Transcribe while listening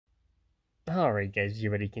Alright guys, you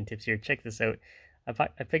ready? Kintips here. Check this out.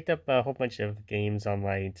 I picked up a whole bunch of games on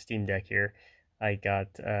my Steam Deck here. I got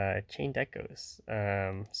Chained Echoes.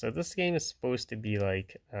 So this game is supposed to be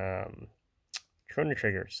like Chrono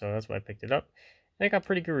Trigger, so that's why I picked it up. And I got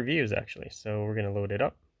pretty good reviews actually, so we're gonna load it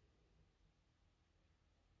up.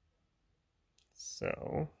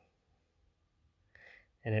 So,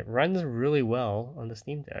 and it runs really well on the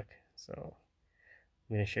Steam Deck. So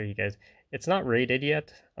I'm going to show you guys. It's not rated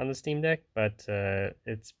yet on the Steam Deck, but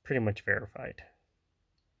it's pretty much verified.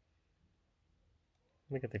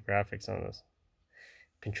 Look at the graphics on this.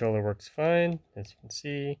 Controller works fine, as you can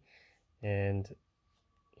see, and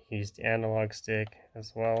used the analog stick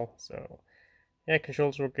as well. So yeah,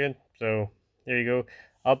 controls work good. So there you go.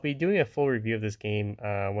 I'll be doing a full review of this game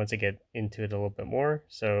once I get into it a little bit more.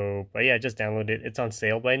 So, but yeah, just download it. It's on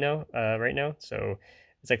sale by now, right now. So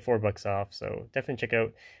it's like $4 off. So definitely check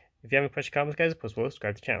out. If you have any questions, comments, guys, post below.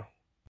 Subscribe to the channel.